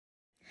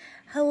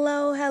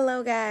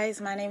Hello guys.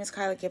 My name is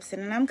Carla Gibson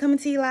and I'm coming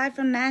to you live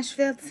from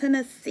Nashville,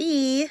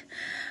 Tennessee.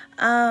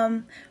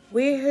 We're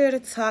here to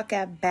talk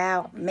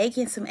about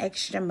making some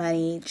extra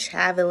money,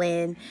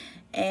 traveling,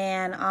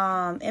 and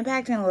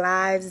impacting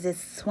lives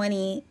this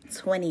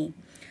 2020.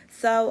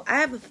 So I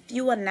have a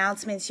few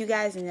announcements. You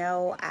guys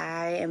know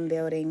I am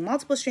building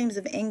multiple streams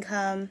of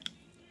income.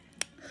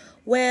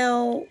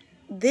 Well,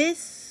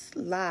 this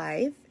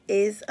live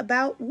is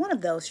about one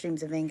of those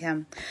streams of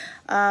income.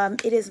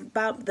 It is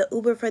about the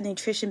Uber for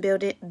Nutrition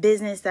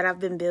business that I've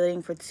been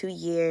building for 2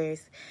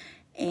 years.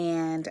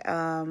 And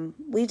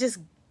we just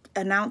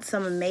announced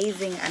some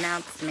amazing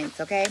announcements,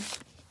 okay?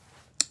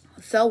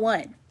 So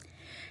one,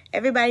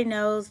 everybody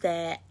knows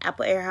that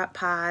Apple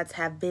AirPods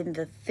have been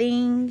the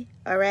thing,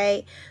 all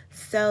right?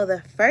 So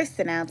the first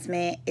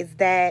announcement is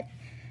that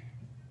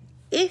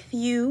if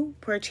you,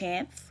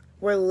 perchance,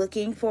 were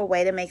looking for a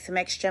way to make some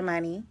extra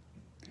money,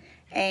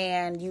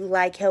 and you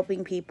like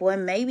helping people,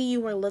 and maybe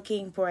you were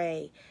looking for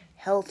a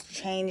health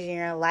change in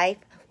your life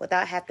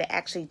without having to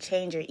actually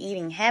change your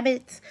eating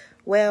habits,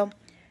 well,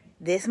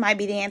 this might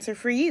be the answer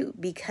for you.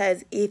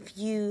 Because if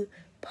you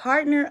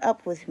partner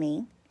up with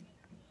me,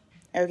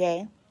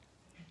 okay,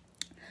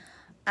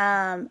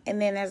 and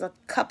then there's a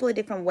couple of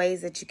different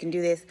ways that you can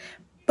do this,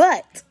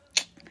 but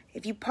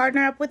if you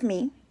partner up with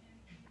me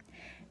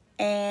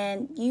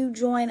and you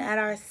join at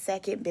our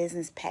second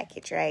business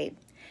package, right?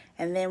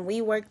 And then we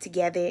work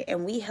together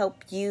and we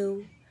help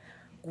you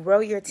grow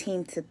your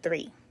team to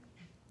 3.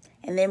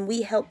 And then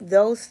we help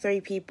those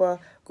 3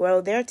 people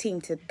grow their team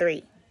to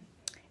 3.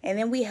 And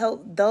then we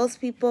help those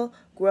people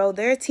grow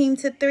their team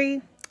to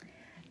 3.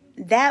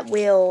 That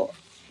will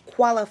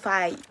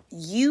qualify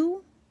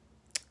you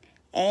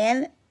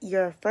and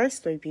your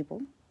first 3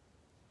 people.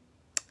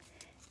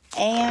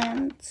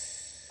 And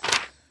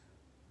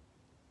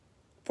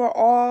for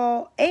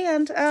all,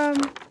 and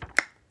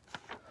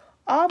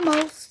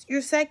almost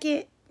your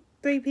second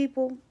 3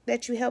 people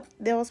that you help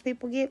those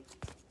people get.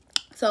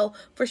 So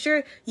for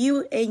sure,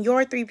 you and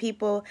your 3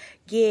 people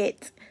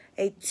get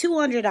a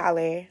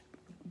 $200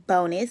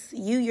 bonus.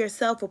 You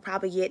yourself will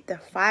probably get the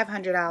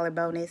 $500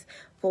 bonus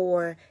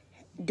for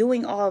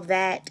doing all of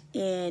that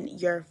in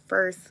your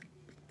first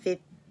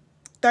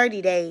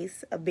 30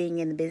 days of being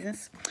in the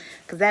business,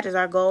 because that is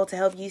our goal, to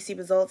help you see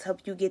results,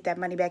 help you get that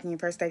money back in your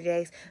first 30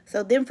 days.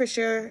 So then for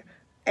sure,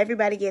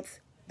 everybody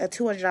gets a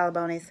 $200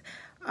 bonus,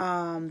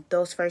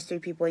 those first 3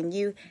 people and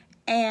you.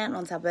 And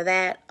on top of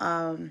that,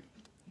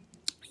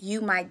 you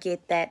might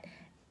get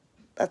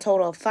a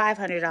total of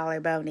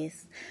 $500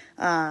 bonus.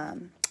 But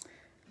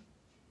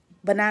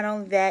not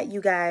only that,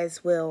 you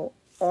guys will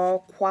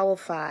all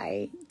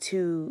qualify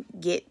to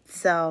get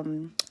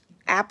some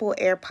Apple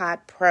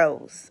AirPod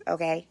Pros,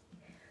 okay?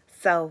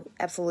 So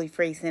absolutely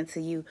free sent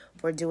to you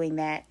for doing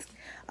that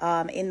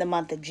in the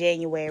month of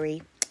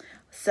January.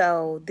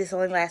 So this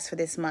only lasts for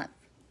this month.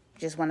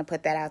 Just want to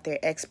put that out there.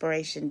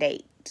 Expiration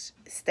date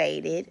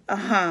stated.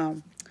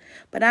 But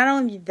not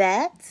only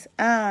that,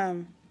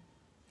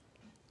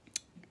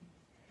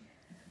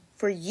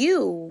 for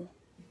you,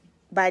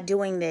 by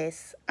doing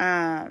this,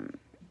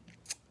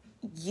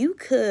 you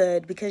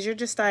could, because you're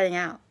just starting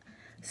out.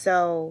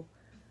 So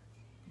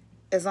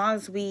as long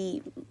as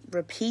we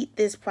repeat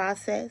this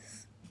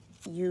process,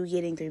 you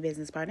getting 3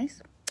 business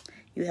partners,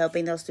 you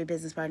helping those 3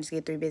 business partners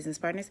get 3 business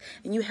partners,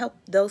 and you help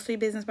those 3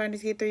 business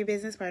partners get 3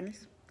 business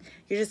partners.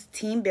 You're just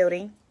team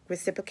building,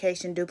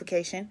 reciprocation,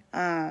 duplication.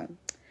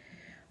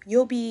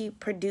 You'll be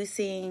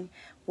producing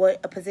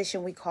a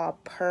position we call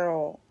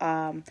Pearl.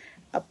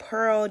 A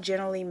Pearl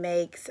generally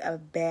makes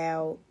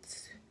about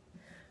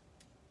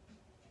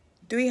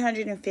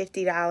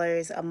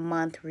 $350 a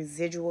month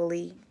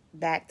residually,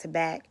 back to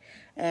back,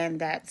 and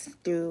that's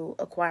through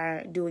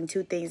doing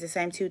 2 things, the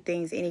same 2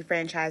 things any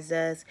franchise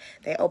does.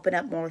 They open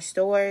up more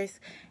stores,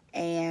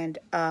 and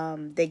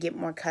they get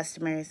more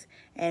customers.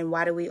 And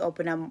why do we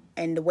open up?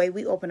 And the way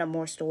we open up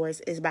more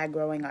stores is by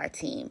growing our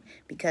team,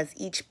 because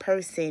each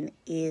person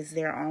is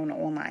their own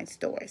online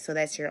store. So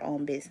that's your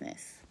own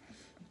business.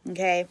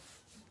 Okay.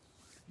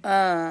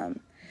 But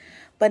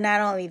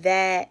not only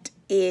that,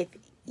 if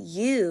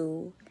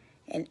you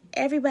and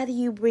everybody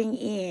you bring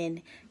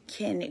in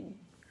can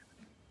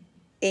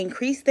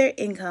increase their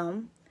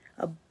income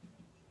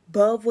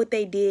above what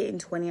they did in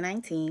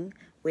 2019,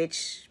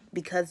 which,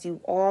 because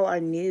you all are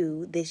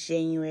new this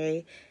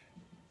January,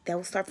 that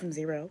will start from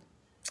 0.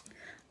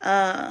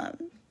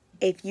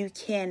 If you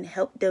can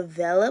help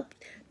develop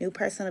new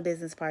personal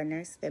business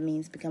partners, that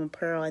means become a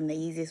Pearl. And the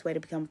easiest way to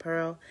become a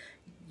Pearl,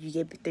 you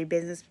get 3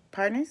 business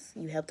partners,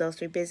 you help those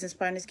 3 business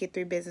partners get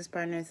 3 business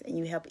partners, and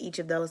you help each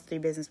of those 3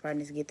 business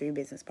partners get 3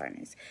 business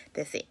partners.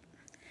 That's it.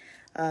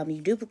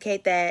 You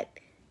duplicate that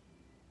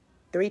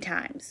 3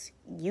 times.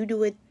 You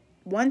do it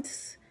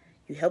once,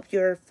 you help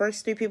your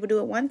first 3 people do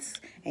it once,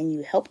 and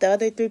you help the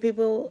other 3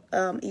 people,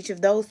 each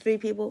of those 3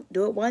 people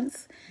do it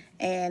once,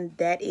 and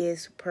that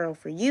is Pearl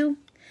for you.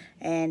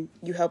 And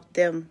you help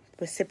them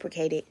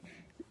reciprocate it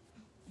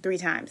 3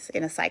 times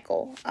in a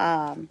cycle.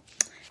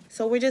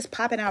 So we're just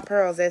popping out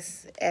pearls.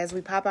 As we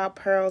pop out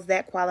pearls,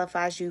 that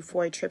qualifies you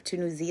for a trip to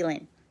New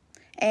Zealand.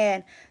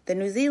 And the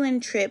New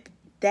Zealand trip,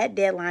 that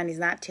deadline is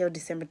not till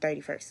December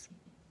 31st.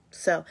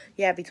 So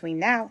you have between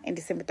now and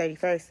December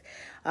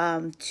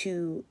 31st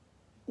to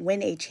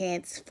win a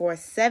chance for a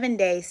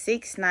 7-day,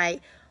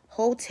 6-night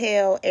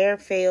hotel,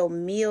 airfare,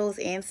 meals,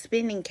 and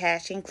spending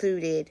cash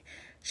included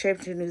trip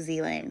to New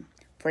Zealand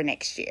for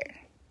next year.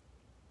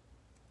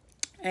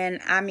 And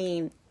I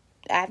mean,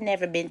 I've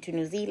never been to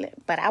New Zealand,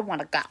 but I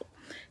want to go.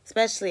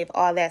 Especially if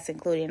all that's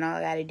included and all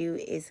I got to do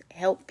is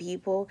help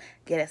people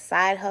get a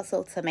side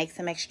hustle to make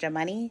some extra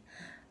money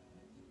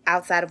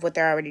outside of what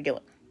they're already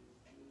doing.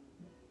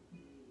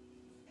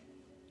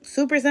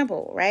 Super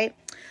simple, right?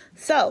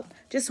 So,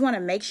 just want to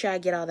make sure I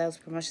get all those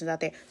promotions out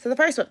there. So, the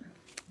first one,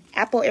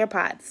 Apple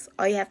AirPods.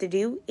 All you have to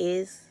do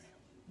is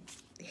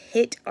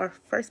hit our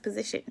first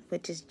position,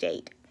 which is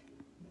Jade.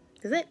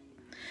 That's it.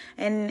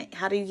 And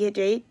how do you get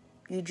Jade?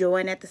 You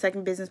join at the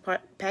second business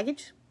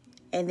package,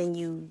 and then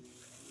you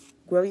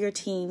grow your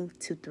team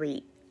to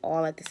 3,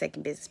 all at the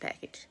second business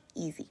package.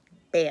 Easy.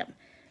 Bam.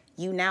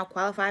 You now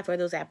qualify for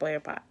those Apple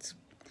AirPods.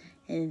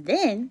 And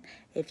then,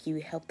 if you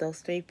help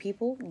those 3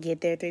 people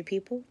get their 3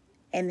 people,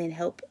 and then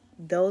help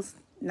those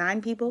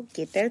 9 people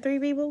get their 3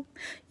 people,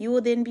 you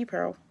will then be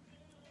Pearl.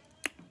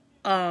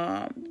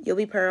 You'll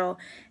be Pearl,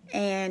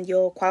 and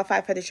you'll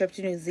qualify for the trip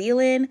to New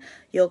Zealand.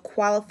 You'll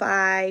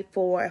qualify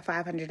for a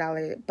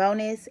 $500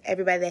 bonus.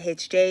 Everybody that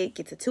hits Jade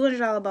gets a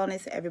 $200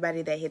 bonus.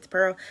 Everybody that hits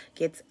Pearl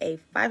gets a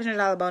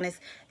 $500 bonus.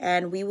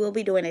 And we will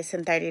be doing this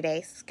in 30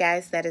 days.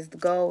 Guys, that is the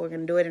goal. We're going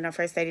to do it in our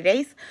first 30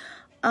 days.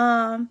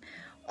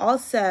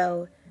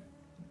 Also,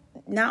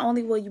 not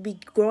only will you be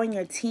growing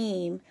your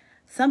team,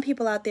 some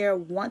people out there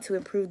want to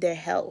improve their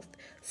health.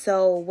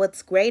 So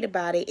what's great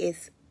about it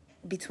is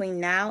between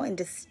now and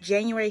this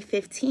January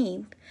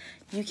 15th,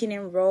 you can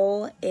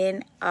enroll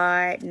in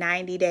our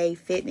 90-day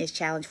fitness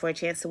challenge for a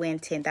chance to win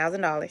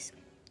 $10,000.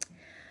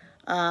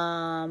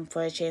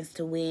 For a chance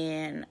to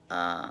win,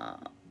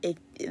 if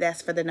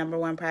that's for the number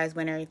 1 prize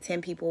winner.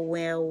 10 people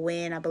will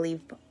win, I believe,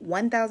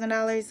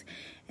 $1,000.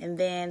 And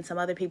then some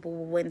other people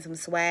will win some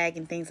swag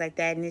and things like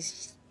that. And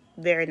it's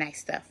very nice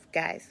stuff,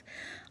 guys.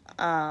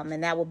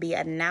 And that will be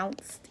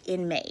announced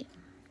in May.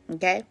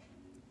 Okay?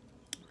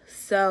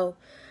 So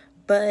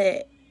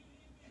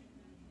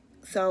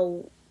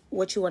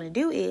what you want to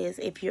do is,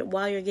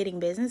 while you're getting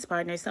business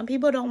partners, some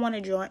people don't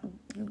want to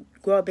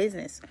grow a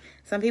business.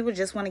 Some people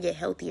just want to get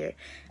healthier.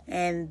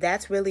 And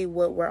that's really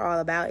what we're all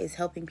about, is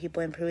helping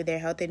people improve their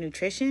health and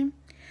nutrition.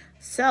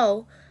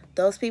 So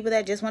those people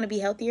that just want to be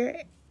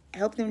healthier,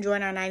 help them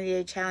join our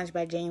 90-day challenge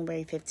by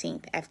January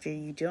 15th after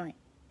you join.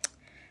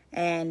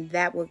 And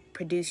that will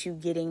produce you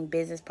getting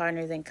business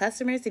partners and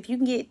customers. If you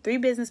can get 3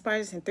 business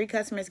partners and 3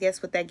 customers,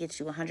 guess what that gets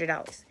you?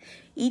 $100.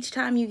 Each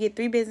time you get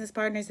 3 business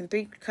partners and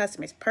 3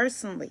 customers,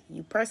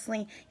 you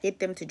personally get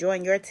them to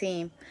join your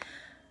team.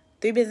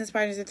 3 business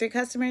partners and 3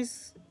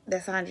 customers,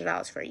 that's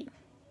 $100 for you.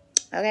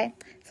 Okay?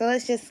 So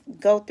let's just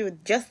go through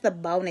just the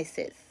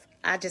bonuses.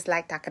 I just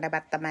like talking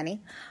about the money.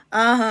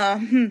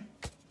 So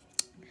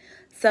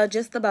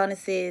just the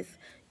bonuses.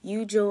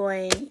 You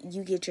join,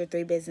 you get your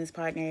 3 business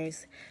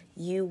partners.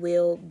 You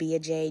will be a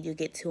Jade. You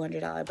get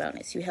 $200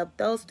 bonus. You help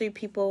those 3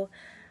 people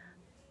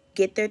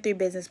get their 3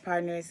 business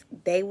partners.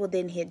 They will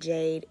then hit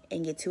Jade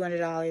and get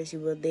 $200. You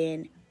will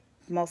then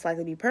most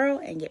likely be Pearl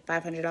and get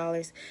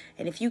 $500.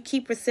 And if you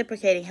keep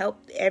reciprocating, help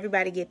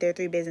everybody get their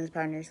 3 business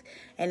partners.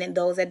 And then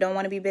those that don't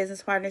want to be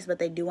business partners, but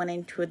they do want to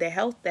improve their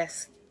health,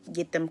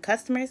 get them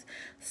customers.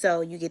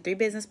 So you get 3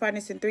 business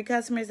partners and 3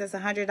 customers. That's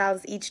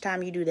 $100 each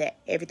time you do that.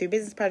 Every 3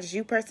 business partners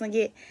you personally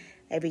get,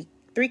 every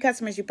 3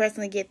 customers you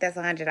personally get, that's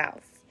 $100.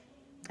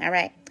 All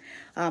right,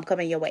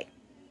 coming your way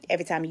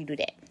every time you do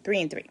that.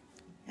 3 and 3,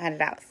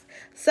 $100.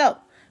 So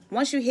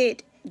once you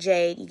hit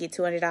Jade, you get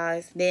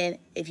 $200. Then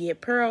if you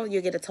hit Pearl, you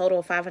get a total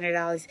of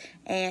 $500.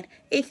 And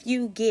if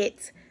you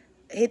hit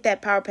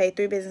that Power Pay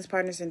 3 business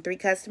partners and 3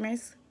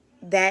 customers,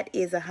 that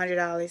is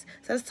 $100. So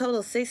that's a total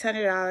of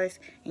 $600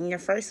 in your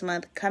first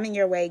month coming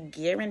your way,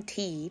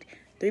 guaranteed.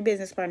 3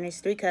 business partners,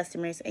 3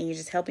 customers, and you're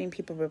just helping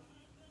people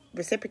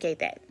reciprocate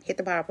that. Hit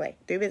the Power Play.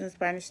 3 business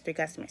partners, 3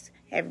 customers.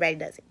 Everybody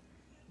does it.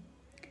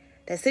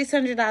 That's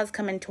 $600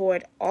 coming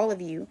toward all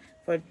of you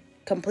for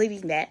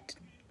completing that.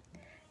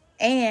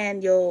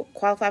 And you'll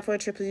qualify for a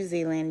trip to New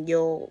Zealand.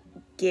 You'll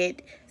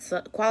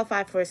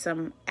qualify for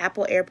some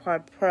Apple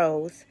AirPod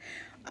Pros.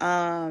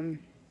 And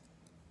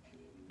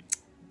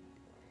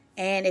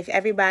if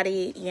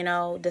everybody,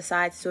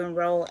 decides to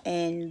enroll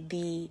in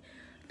the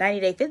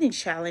 90-day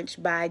fitness challenge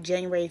by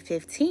January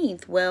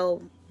 15th,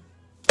 well,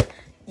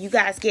 you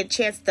guys get a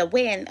chance to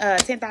win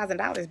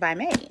 $10,000 by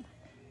May.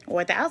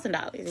 Or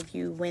 $1,000 if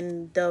you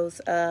win those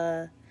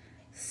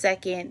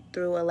 2nd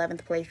through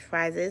 11th place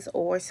prizes,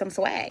 or some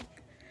swag.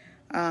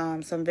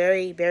 Some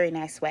very, very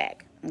nice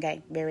swag.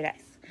 Okay, very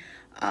nice.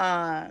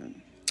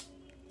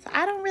 So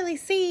I don't really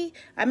see,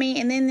 and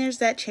then there's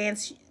that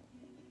chance,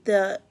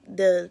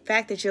 the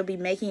fact that you'll be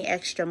making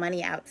extra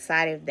money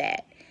outside of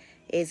that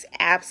is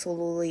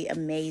absolutely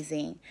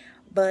amazing.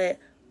 But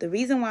the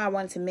reason why I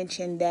wanted to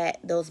mention that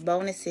those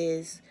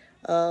bonuses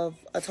of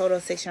a total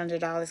of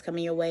 $600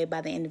 coming your way by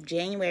the end of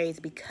January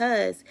is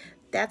because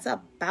that's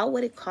about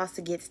what it costs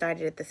to get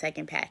started at the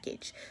second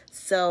package.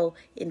 So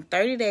in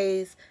 30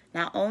 days,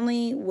 not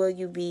only will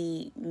you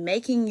be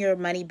making your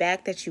money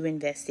back that you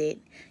invested,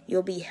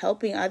 you'll be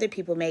helping other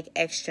people make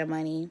extra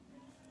money.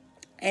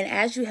 And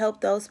as you help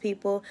those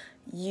people,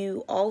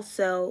 you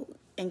also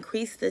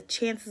increase the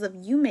chances of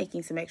you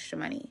making some extra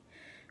money.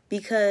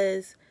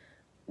 Because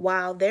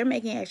while they're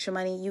making extra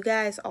money, you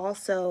guys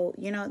also,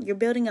 you're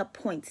building up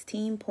points,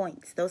 team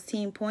points. Those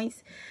team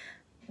points,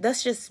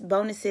 that's just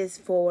bonuses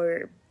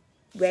for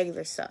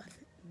regular stuff.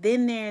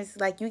 Then there's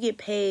you get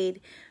paid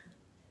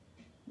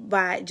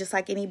by, just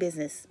like any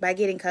business, by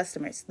getting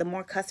customers. The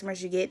more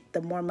customers you get,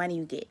 the more money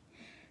you get.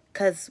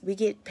 Because we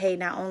get paid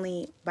not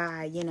only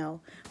by,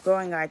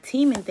 growing our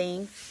team and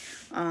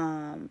things,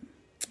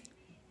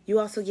 you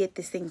also get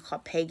this thing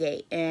called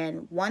Paygate.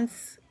 And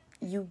once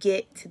you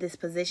get to this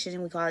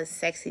position, we call it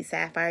Sexy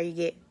Sapphire, you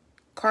get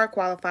car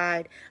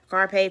qualified,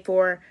 car paid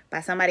for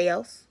by somebody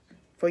else.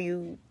 For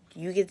you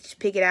get to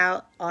pick it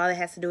out. All it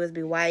has to do is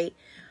be white.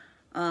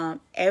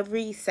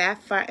 Every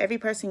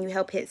person you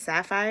help hit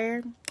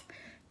Sapphire,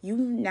 you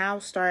now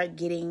start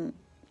getting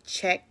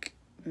check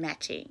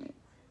matching.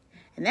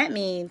 And that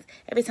means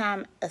every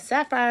time a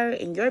Sapphire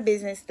in your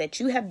business that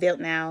you have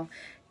built now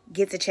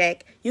gets a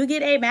check, you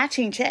get a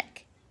matching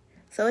check.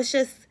 So it's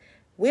just,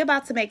 we're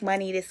about to make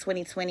money this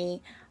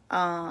 2020.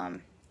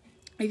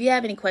 If you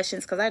have any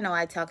questions, because I know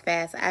I talk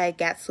fast, I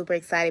got super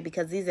excited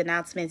because these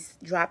announcements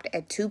dropped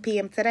at 2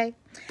 p.m. today.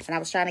 And I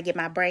was trying to get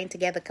my brain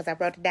together because I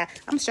wrote it down.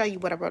 I'm going to show you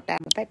what I wrote down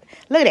on paper.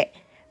 Look at it.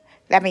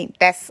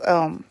 That's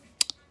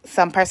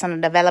some personal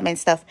development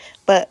stuff.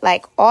 But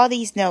all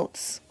these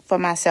notes for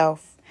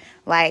myself,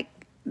 I'm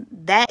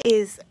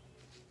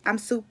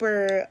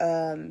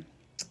super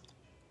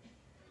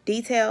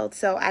detailed,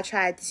 so I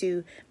tried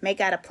to make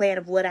out a plan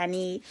of what I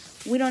need.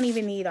 We don't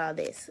even need all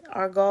this.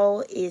 Our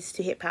goal is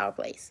to hit Power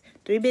Place.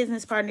 3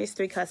 business partners,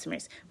 3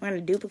 customers. We're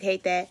going to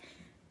duplicate that.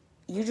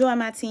 You join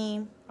my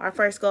team. Our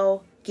first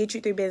goal, get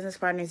you 3 business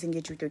partners and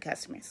get you 3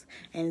 customers.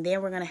 And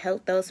then we're going to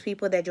help those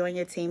people that join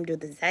your team do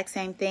the exact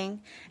same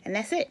thing. And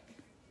that's it.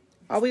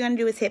 All we're going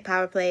to do is hit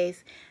Power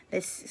Place.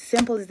 It's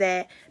simple as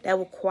that. That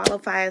will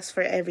qualify us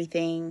for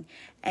everything.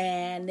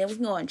 And then we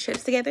can go on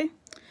trips together.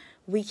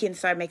 We can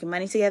start making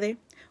money together.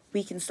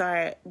 We can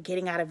start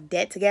getting out of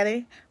debt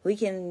together. We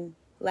can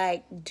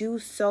do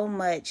so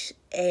much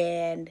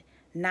and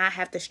not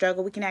have to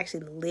struggle. We can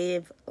actually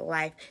live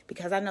life,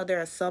 because I know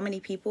there are so many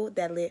people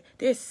that live.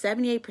 There's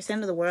 78%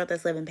 of the world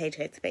that's living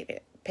paycheck to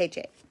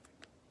paycheck.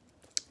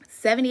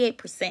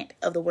 78%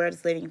 of the world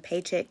is living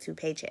paycheck to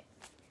paycheck.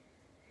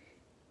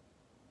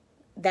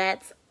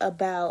 That's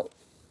about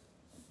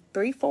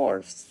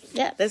 3/4.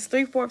 Yeah, that's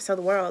 3/4 of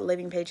the world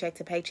living paycheck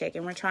to paycheck.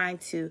 And we're trying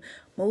to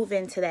move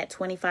into that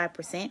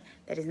 25%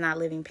 that is not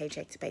living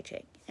paycheck to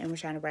paycheck. And we're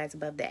trying to rise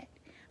above that.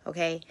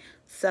 Okay?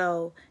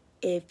 So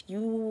if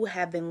you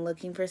have been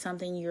looking for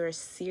something, you're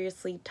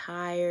seriously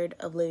tired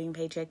of living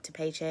paycheck to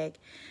paycheck,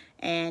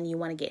 and you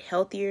want to get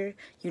healthier,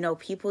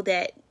 people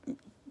that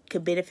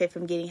could benefit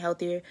from getting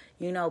healthier,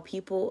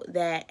 people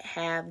that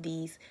have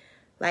these,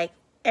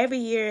 every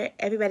year,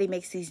 everybody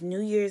makes these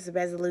New Year's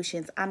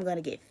resolutions. I'm going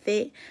to get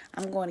fit.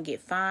 I'm going to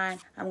get fine.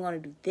 I'm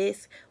going to do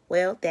this.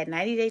 Well, that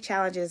 90-day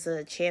challenge is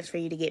a chance for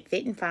you to get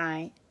fit and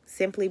fine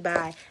simply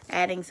by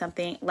adding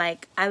something.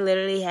 I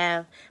literally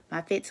have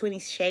my Fit 20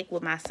 shake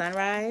with my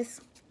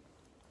sunrise.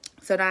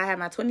 So now I have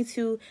my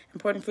 22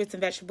 important fruits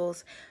and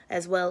vegetables,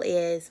 as well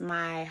as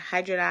my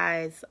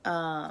hydrolyzed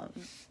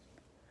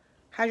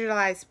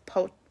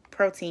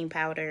protein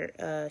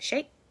powder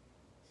shake.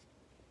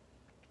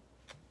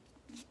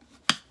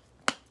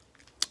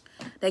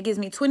 That gives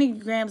me 20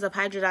 grams of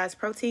hydrolyzed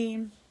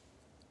protein.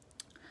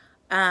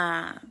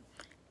 And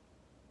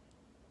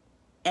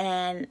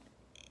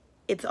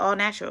it's all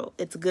natural.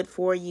 It's good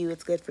for you.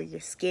 It's good for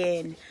your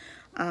skin.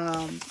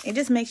 It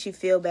just makes you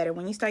feel better.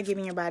 When you start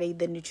giving your body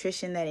the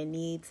nutrition that it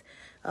needs,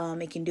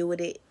 it can do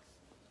what it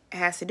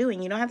has to do.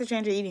 And you don't have to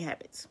change your eating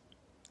habits.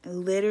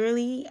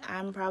 Literally,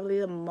 I'm probably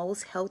the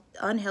most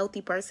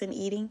unhealthy person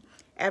eating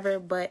ever.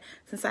 But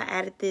since I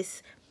added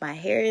this, my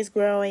hair is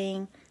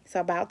growing. It's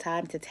about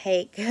time to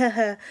take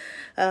my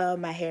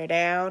hair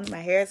down.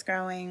 My hair is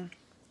growing.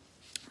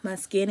 My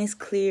skin is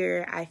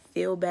clear. I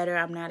feel better.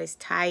 I'm not as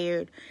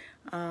tired.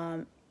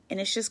 And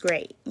it's just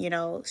great.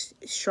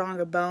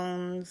 Stronger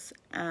bones,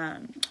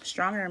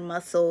 stronger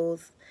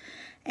muscles.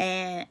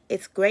 And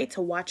it's great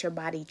to watch your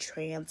body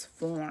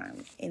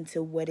transform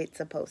into what it's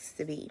supposed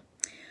to be.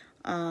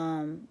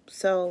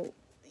 So,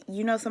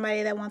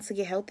 somebody that wants to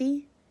get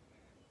healthy?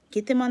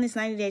 Get them on this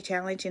 90-day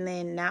challenge, and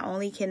then not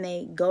only can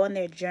they go on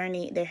their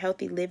journey, their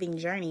healthy living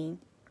journey,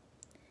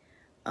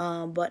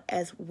 but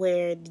as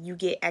where you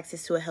get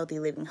access to a healthy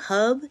living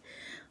hub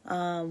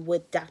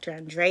with Dr.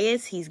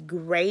 Andreas. He's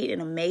great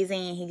and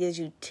amazing, and he gives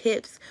you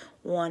tips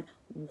on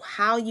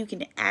how you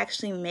can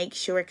actually make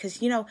sure, because,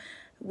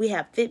 we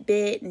have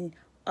Fitbit,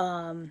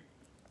 and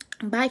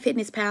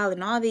MyFitnessPal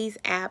and all these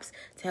apps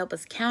to help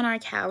us count our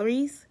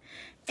calories.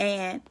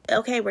 And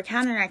okay, we're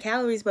counting our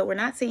calories, but we're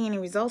not seeing any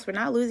results. We're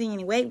not losing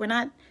any weight. We're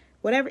not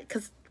whatever,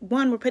 because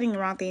one, we're putting the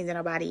wrong things in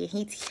our body, and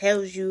he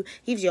gives you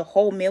a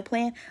whole meal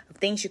plan of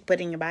things you can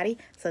put in your body,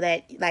 so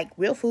that, like,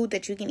 real food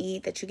that you can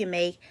eat, that you can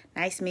make,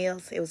 nice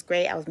meals. It was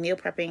great. I was meal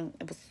prepping.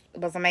 It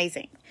was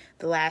amazing,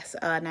 the last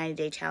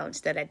 90-day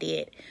challenge that I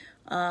did.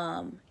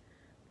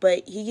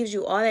 But he gives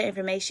you all that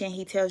information.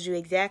 He tells you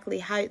exactly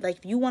how, like,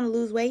 if you want to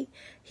lose weight,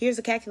 here's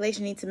a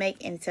calculation you need to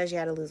make, and it tells you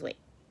how to lose weight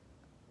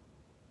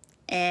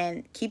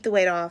and keep the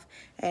weight off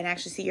and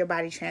actually see your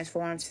body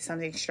transform to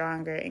something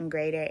stronger and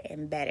greater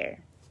and better.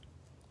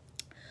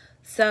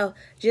 So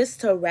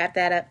just to wrap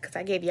that up, because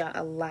I gave y'all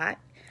a lot,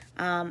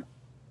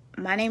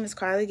 my name is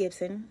Carla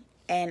Gibson,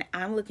 and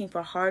I'm looking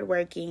for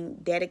hardworking,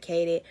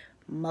 dedicated,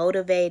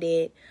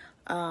 motivated,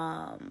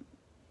 fired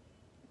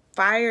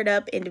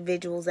up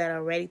individuals that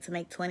are ready to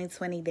make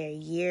 2020 their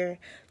year,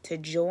 to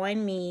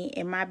join me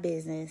in my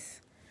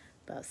business.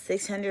 About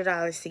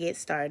 $600 to get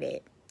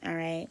started. All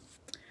right.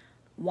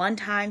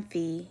 One-time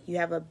fee. You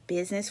have a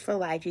business for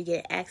life. You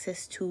get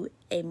access to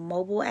a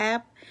mobile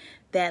app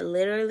that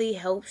literally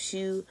helps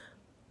you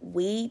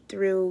weed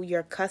through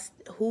your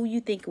who you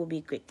think will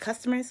be great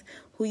customers,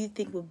 who you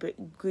think will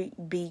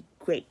be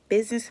great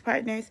business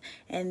partners,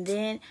 and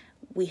then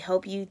we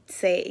help you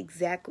say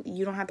exactly.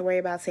 You don't have to worry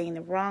about saying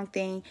the wrong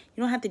thing.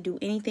 You don't have to do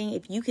anything.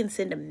 If you can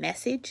send a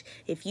message,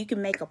 if you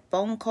can make a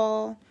phone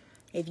call,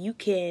 if you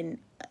can,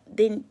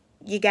 then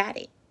you got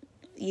it.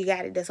 You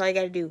got it. That's all you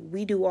got to do.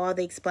 We do all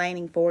the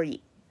explaining for you.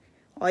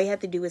 All you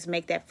have to do is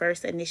make that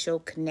first initial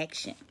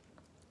connection.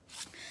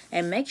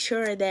 And make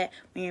sure that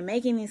when you're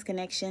making these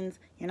connections,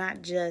 you're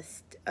not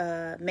just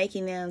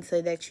making them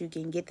so that you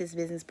can get this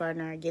business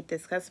partner or get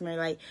this customer.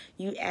 Like,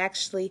 you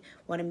actually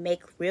want to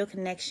make real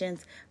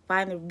connections,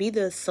 be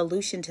the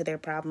solution to their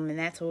problem. And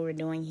that's what we're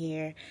doing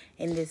here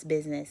in this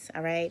business.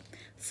 All right.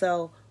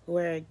 So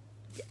we're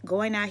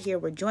going out here,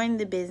 we're joining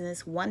the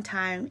business,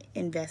 one-time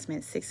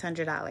investment,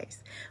 $600.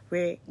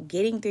 We're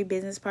getting 3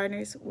 business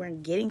partners, we're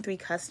getting 3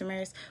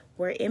 customers,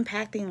 we're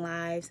impacting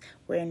lives,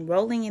 we're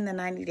enrolling in the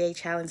 90-day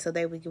challenge so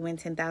that we can win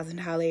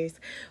 $10,000.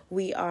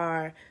 We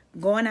are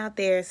going out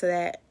there so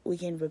that we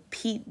can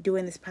repeat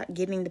doing this,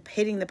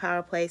 hitting the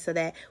power play so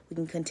that we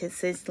can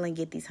consistently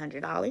get these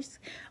 $100.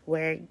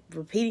 We're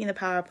repeating the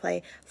power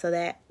play so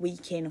that we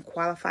can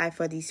qualify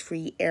for these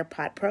free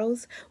AirPod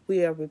Pros.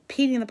 We are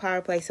repeating the power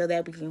play so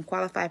that we can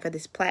qualify for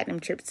this platinum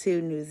trip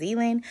to New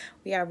Zealand.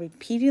 We are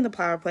repeating the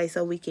power play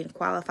so we can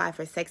qualify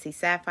for Sexy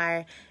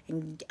Sapphire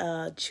and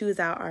choose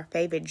out our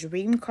favorite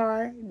dream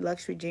car,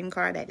 luxury dream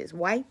car that is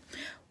white.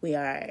 We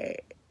are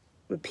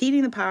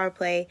repeating the power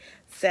play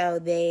so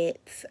that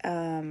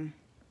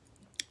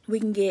we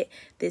can get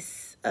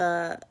this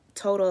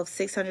total of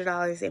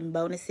 $600 in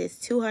bonuses,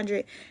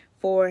 $200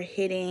 for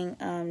hitting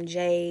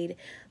Jade,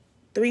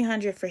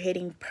 $300 for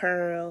hitting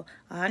Pearl,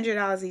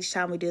 $100 each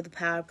time we do the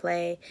power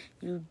play.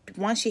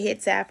 Once you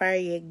hit Sapphire,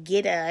 you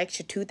get an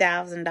extra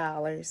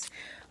 $2,000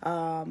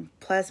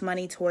 plus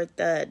money toward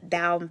the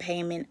down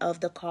payment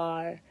of the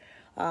car.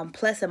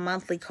 Plus a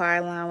monthly car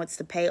allowance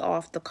to pay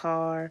off the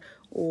car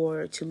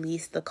or to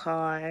lease the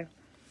car.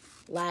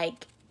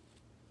 Like,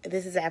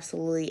 this is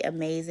absolutely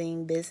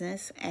amazing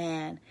business,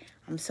 and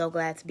I'm so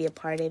glad to be a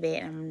part of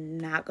it. I'm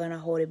not going to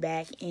hold it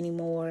back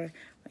anymore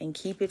and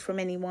keep it from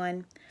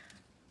anyone.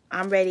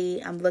 I'm ready.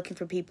 I'm looking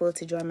for people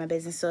to join my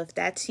business. So if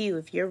that's you,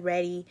 if you're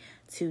ready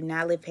to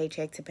not live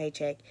paycheck to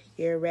paycheck,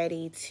 you're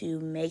ready to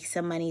make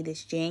some money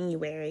this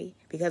January,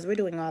 because we're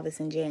doing all this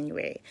in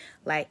January.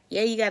 Like,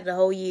 yeah, you got the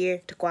whole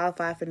year to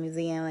qualify for New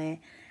Zealand.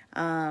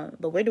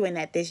 But we're doing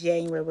that this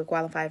January. We're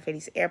qualifying for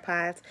these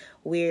AirPods.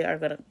 We are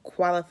going to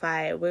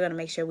qualify. We're going to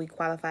make sure we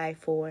qualify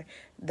for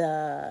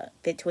the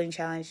Fit 20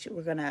 Challenge.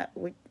 We're going to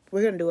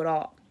do it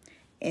all.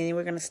 And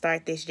we're going to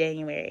start this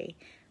January.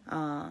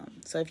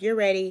 So if you're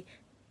ready,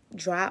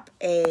 drop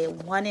a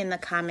 1 in the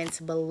comments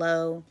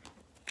below,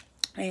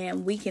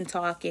 and we can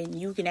talk, and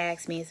you can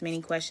ask me as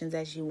many questions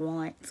as you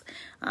want.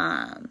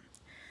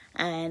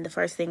 And the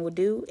first thing we'll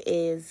do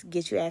is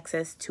get you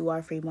access to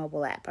our free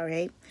mobile app. All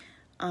right.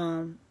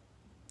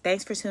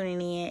 Thanks for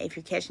tuning in. If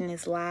you're catching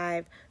this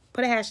live,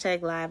 put a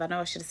hashtag live. I know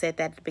I should have said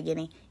that at the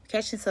beginning. If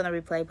you're catching this on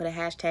the replay, put a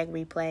hashtag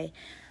replay.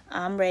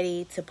 I'm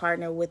ready to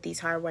partner with these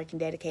hardworking,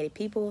 dedicated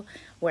people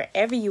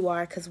wherever you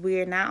are, because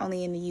we're not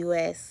only in the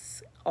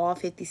U.S., all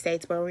 50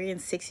 states, but we're in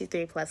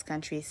 63 plus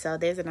countries. So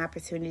there's an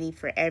opportunity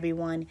for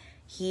everyone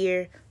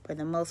here. For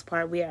the most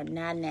part, we are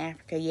not in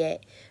Africa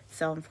yet,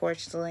 so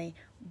unfortunately,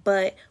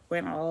 but we're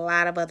in a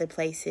lot of other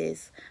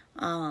places.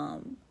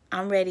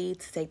 I'm ready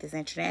to take this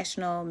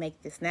international,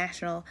 make this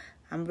national.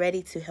 I'm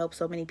ready to help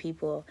so many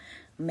people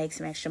make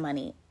some extra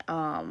money.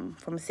 From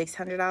a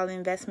 $600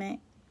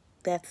 investment,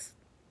 that's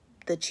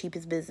the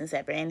cheapest business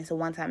ever, and it's a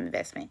one-time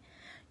investment.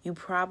 You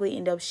probably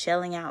end up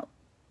shelling out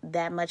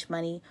that much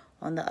money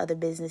on the other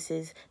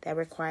businesses that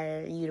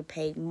require you to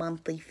pay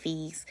monthly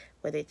fees,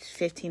 whether it's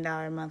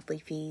 $15 monthly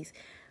fees,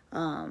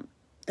 $30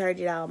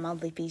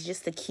 monthly fees,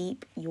 just to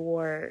keep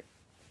your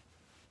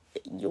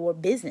your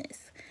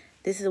business.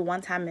 This is a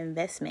one-time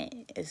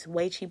investment. It's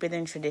way cheaper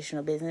than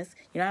traditional business.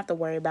 You don't have to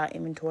worry about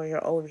inventory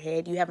or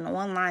overhead. You have an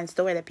online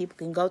store that people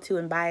can go to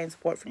and buy and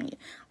support from you.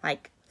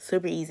 Like,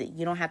 super easy.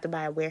 You don't have to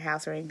buy a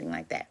warehouse or anything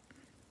like that.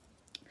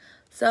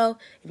 So,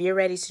 if you're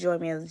ready to join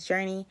me on this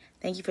journey,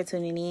 thank you for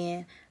tuning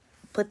in.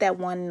 Put that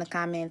one in the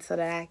comments so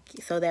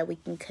that we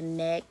can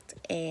connect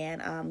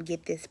and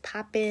get this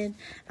popping.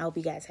 I hope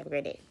you guys have a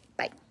great day.